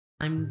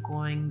I'm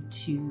going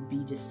to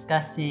be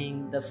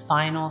discussing the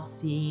final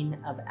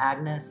scene of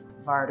Agnes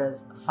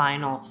Varda's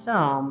final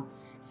film,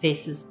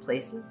 Faces,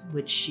 Places,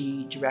 which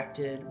she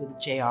directed with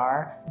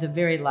JR. The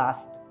very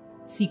last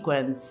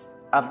sequence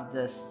of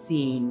the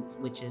scene,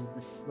 which is the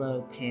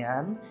slow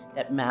pan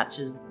that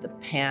matches the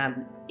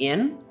pan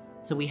in.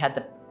 So we had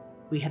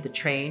the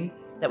train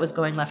that was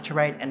going left to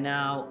right, and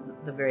now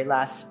the very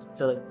last,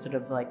 so sort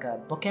of like a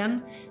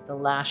bookend, the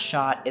last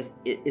shot is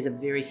a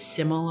very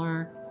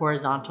similar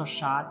horizontal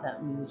shot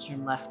that moves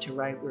from left to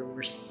right, where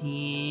we're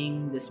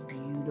seeing this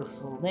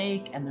beautiful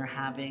lake and they're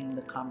having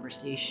the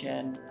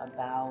conversation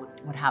about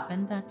what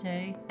happened that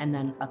day. And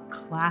then a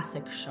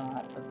classic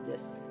shot of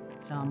this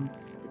film,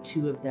 the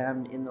two of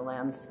them in the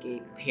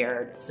landscape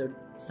paired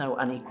so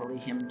unequally,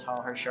 him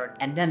tall, her short,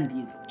 and then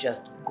these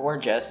just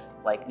gorgeous,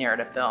 like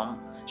narrative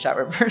film shot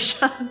reverse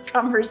shot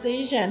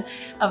conversation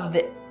of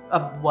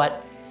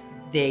what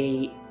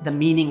the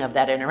meaning of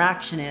that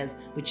interaction is,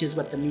 which is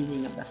what the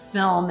meaning of the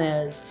film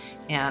is,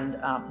 and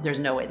there's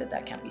no way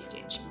that can't be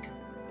staged because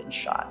it's been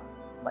shot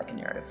like a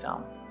narrative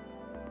film.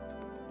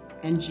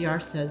 And GR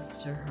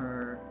says to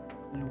her,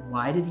 you know,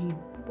 why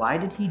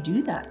did he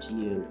do that to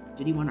you?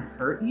 Did he want to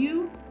hurt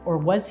you? Or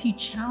was he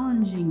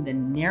challenging the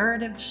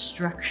narrative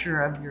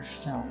structure of your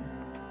film?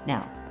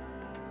 Now,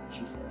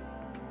 she says,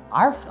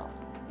 our film,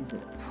 is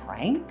it a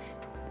prank?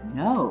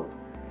 No,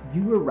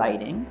 you were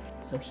writing,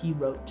 so he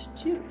wrote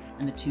too.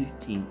 And the two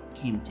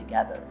came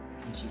together.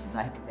 And she says,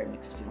 I have a very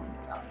mixed feeling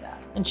about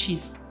that. And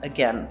she's,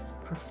 again,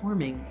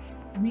 performing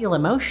real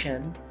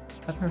emotion,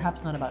 but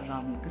perhaps not about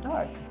Jean-Luc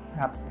Godard,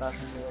 perhaps about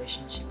her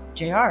relationship with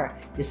JR.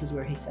 This is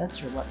where he says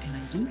to her, what can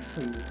I do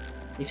for you?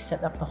 They've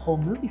set up the whole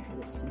movie for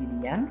this to be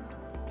the end.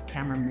 The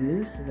camera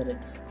moves so that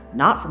it's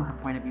not from her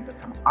point of view, but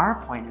from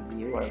our point of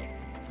view, or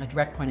a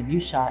direct point of view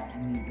shot,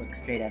 and we look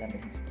straight at him,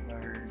 but he's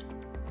blurred.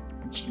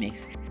 And she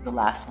makes the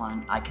last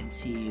line, I can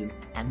see you.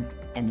 And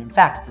in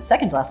fact, it's the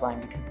second to last line,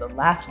 because the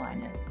last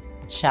line is,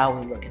 shall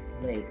we look at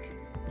the lake?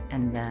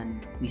 And then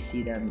we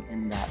see them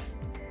in that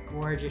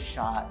gorgeous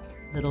shot,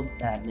 little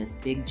Agnes,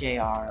 big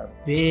JR,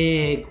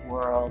 big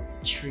world,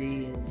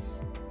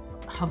 trees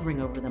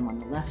hovering over them on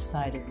the left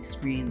side of the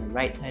screen, the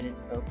right side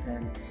is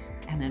open,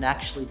 and it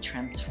actually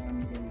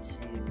transforms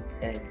into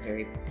a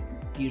very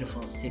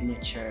beautiful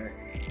signature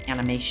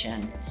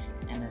animation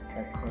and is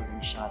the closing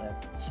shot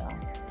of the film.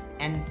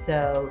 And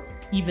so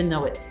even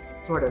though it's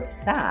sort of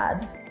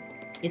sad,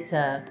 it's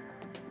a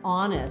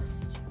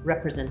honest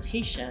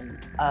representation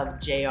of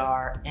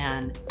JR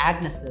and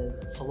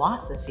Agnes's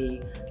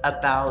philosophy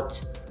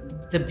about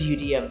the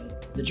beauty of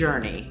the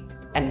journey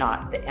and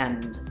not the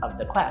end of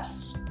the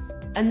quest.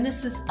 And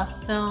this is a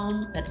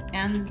film that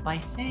ends by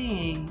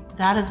saying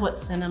that is what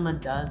cinema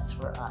does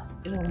for us.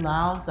 It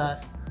allows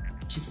us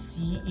to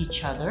see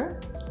each other.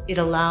 It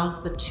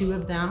allows the two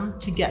of them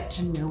to get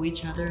to know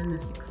each other in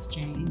this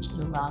exchange.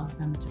 It allows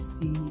them to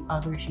see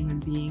other human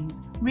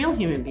beings, real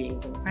human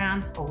beings in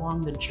France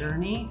along the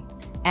journey.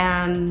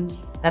 And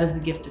that is the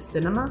gift of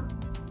cinema.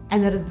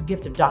 And that is the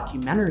gift of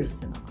documentary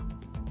cinema,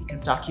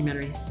 because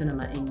documentary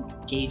cinema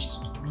engages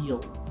with real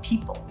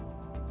people,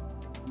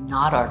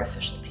 not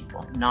artificial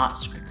people, not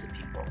scripted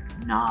people,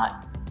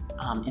 not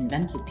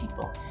invented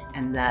people,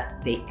 and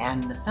that they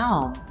end the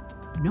film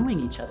knowing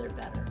each other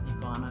better.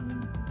 They've gone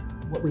on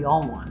what we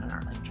all want in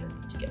our life journey,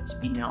 to get to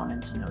be known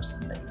and to know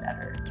somebody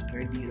better. It's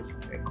very beautiful,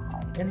 very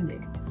quiet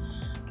ending.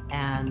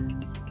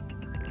 And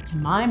to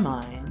my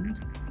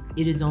mind,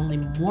 it is only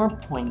more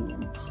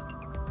poignant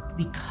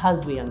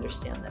because we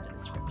understand that it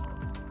is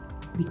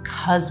scripted,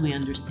 because we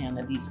understand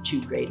that these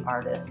two great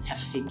artists have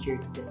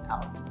figured this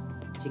out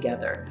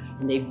together,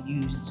 and they've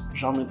used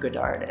Jean-Luc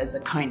Godard as a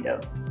kind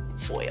of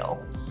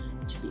foil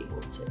to be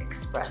able to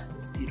express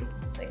this beautiful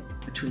thing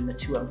between the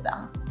two of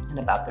them and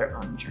about their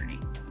own journey.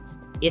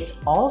 It's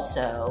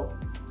also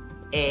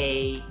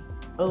an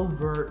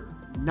overt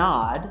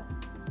nod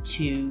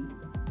to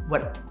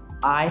what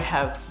I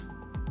have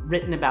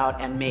written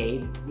about and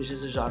made, which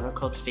is a genre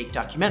called fake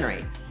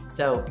documentary.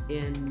 So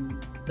in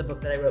the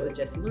book that I wrote with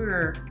Jesse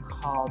Lerner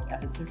called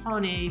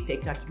Ep4,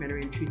 Fake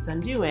Documentary and Truth's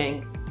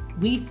Undoing,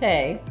 we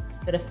say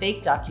that a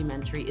fake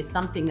documentary is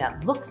something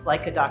that looks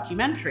like a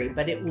documentary,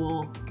 but it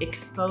will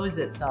expose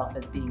itself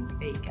as being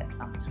fake at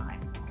some time.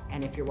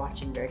 And if you're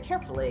watching very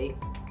carefully,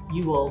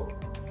 you will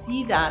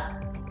see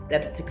that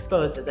it's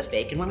exposed as a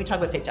fake. And when we talk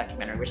about fake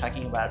documentary, we're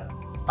talking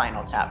about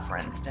Spinal Tap, for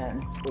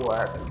instance,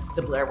 or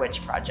the Blair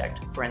Witch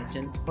Project, for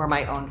instance, or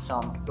my own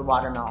film, The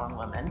Watermelon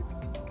Woman.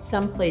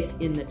 Someplace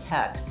in the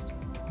text,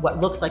 what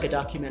looks like a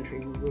documentary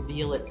will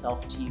reveal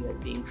itself to you as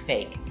being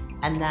fake.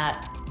 And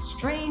that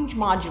strange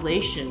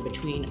modulation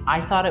between, I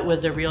thought it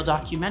was a real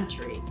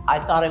documentary, I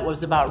thought it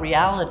was about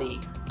reality,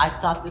 I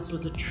thought this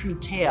was a true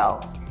tale,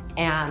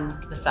 and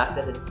the fact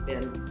that it's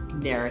been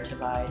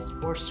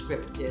narrativized or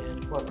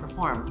scripted or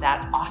performed,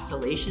 that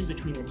oscillation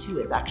between the two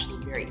is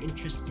actually very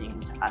interesting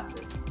to us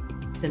as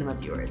cinema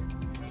viewers.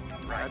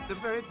 At the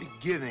very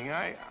beginning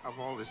of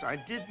all this, I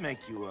did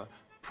make you a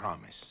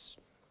promise.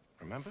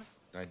 Remember?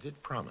 I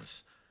did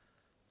promise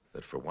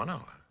that for 1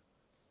 hour,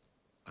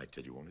 I'd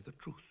tell you only the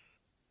truth.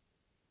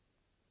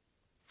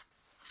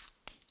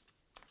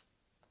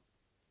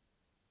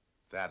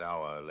 That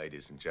hour,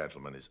 ladies and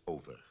gentlemen, is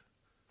over.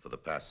 For the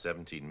past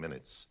 17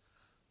 minutes,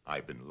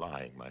 I've been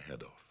lying my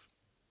head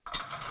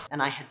off. And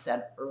I had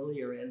said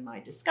earlier in my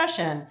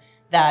discussion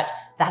that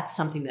that's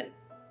something that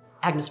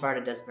Agnes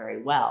Varda does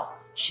very well.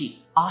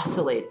 She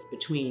oscillates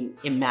between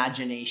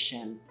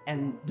imagination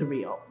and the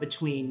real,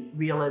 between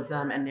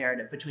realism and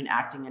narrative, between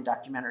acting and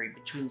documentary,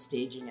 between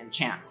staging and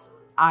chance.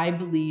 I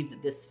believe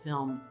that this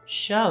film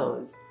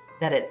shows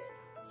that it's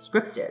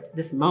scripted,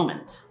 this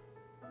moment.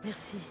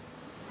 Merci.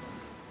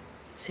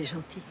 C'est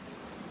gentil.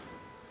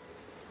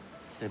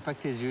 Je savais pas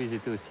que tes yeux ils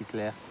étaient aussi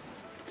clairs.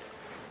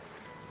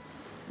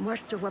 Moi,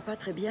 je te vois pas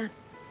très bien,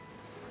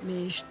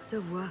 mais je te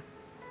vois.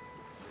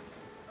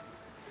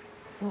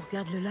 On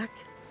regarde le lac.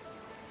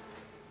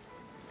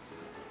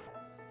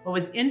 What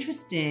was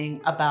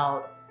interesting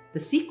about the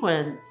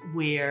sequence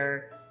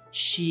where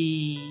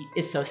she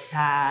is so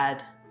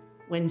sad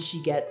when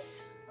she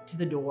gets to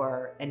the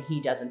door and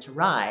he doesn't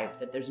arrive,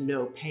 that there's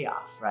no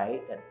payoff,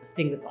 right? That the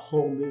thing that the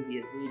whole movie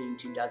is leading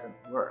to doesn't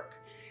work.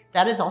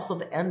 That is also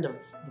the end of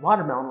The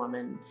Watermelon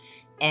Woman.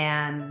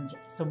 And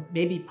so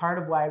maybe part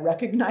of why I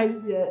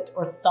recognized it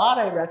or thought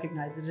I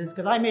recognized it is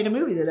because I made a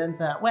movie that ends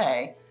that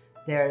way.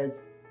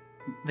 There's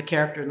the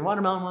character in The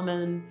Watermelon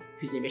Woman,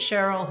 whose name is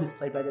Cheryl, who's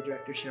played by the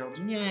director Cheryl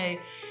Denier,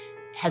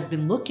 has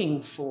been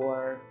looking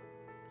for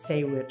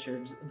Faye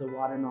Richards, the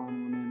Watermelon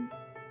Woman,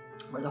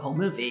 or the whole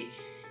movie.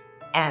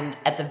 And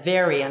at the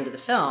very end of the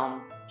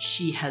film,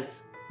 she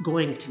has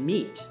going to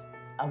meet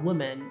a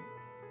woman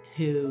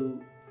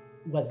who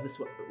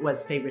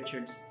was Faye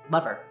Richards'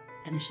 lover.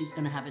 And she's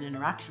going to have an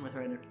interaction with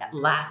her, and at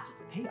last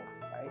it's a payoff,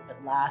 right?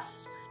 At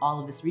last, all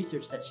of this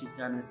research that she's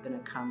done is going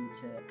to come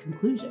to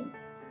conclusion.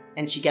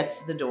 And she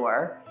gets to the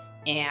door,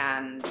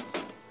 and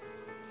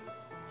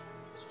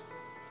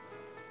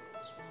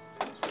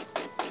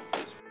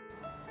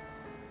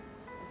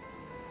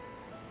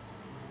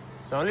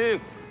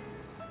Jean-Luc!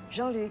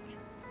 Jean-Luc.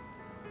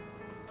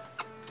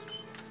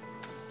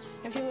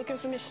 Have you looking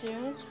for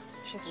Michelle?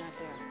 She's not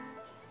there.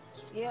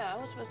 Yeah,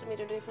 I was supposed to meet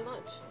her today for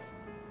lunch.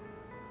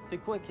 C'est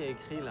quoi qui a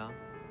écrit là?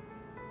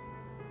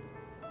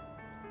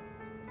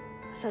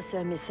 Ça, c'est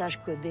un message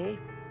codé.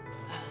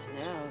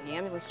 No, the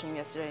ambulance came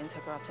yesterday and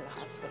took her off to the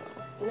hospital.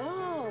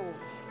 No!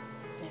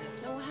 Yeah.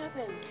 No, what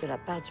happened? De la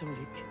part de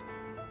Jean-Luc.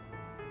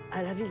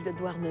 À la ville de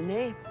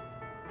Douarnenez,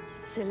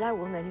 c'est là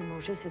où on allait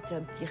manger. C'était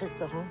un petit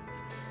restaurant.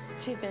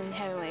 She'd been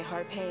having like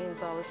heart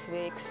pains all this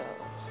week, so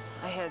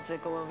I had to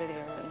go over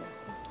there and,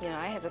 you know,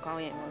 I had to call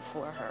the ambulance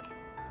for her.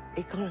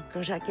 Et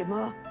quand Jacques est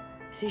mort,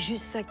 c'est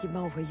juste ça qu'il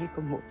m'a envoyé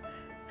comme mot.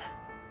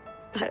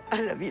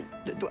 À la ville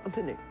de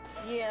Douarnenez.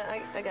 Yeah,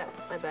 I got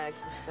my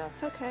bags and stuff.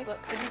 Okay.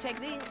 But could you take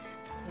these?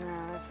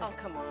 No, that's Oh,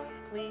 come on,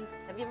 please.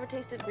 Have you ever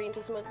tasted green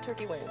to smoked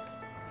turkey wings?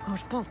 Quand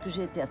je pense que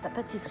j'ai été à sa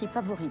pâtisserie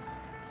favorite,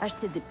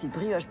 acheter des petites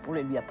brioches pour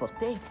les lui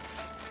apporter.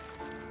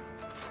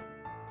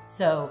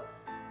 so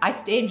I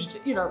staged,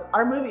 you know,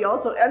 our movie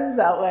also ends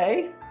that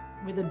way,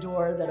 with a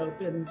door that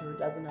opens or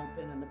doesn't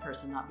open and the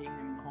person not being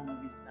there, and the whole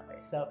movie's been that way.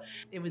 So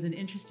it was an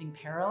interesting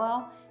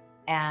parallel,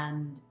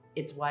 and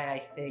it's why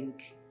I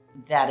think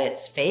that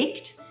it's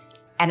faked.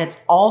 And it's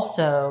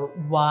also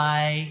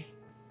why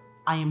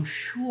I am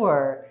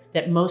sure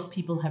that most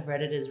people have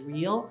read it as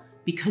real,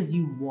 because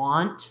you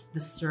want the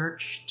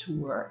search to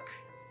work.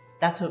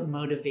 That's what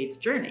motivates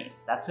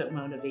journeys. That's what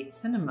motivates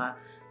cinema.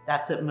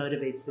 That's what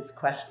motivates this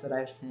quest that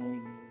I've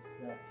saying is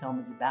the film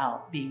is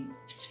about,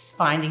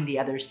 finding the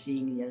other,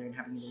 seeing the other, and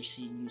having the other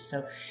seeing you.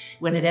 So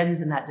when it ends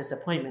in that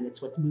disappointment,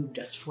 it's what's moved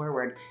us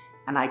forward.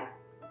 And I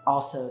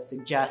also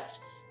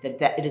suggest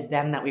that it is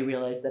then that we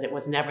realize that it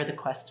was never the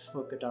quest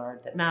for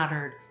Godard that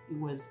mattered. It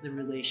was the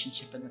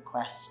relationship and the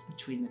quest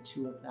between the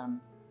two of them,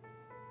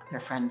 their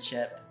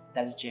friendship,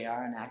 that is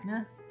JR and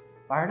Agnes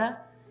Varda,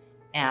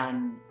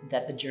 and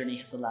that the journey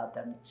has allowed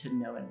them to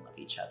know and love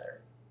each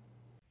other.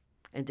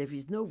 And there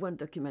is no one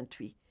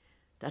documentary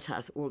that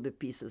has all the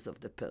pieces of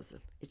the puzzle.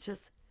 It's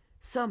just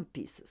some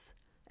pieces.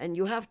 And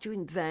you have to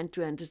invent,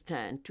 to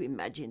understand, to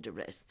imagine the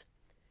rest.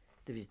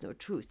 There is no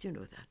truth, you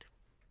know that.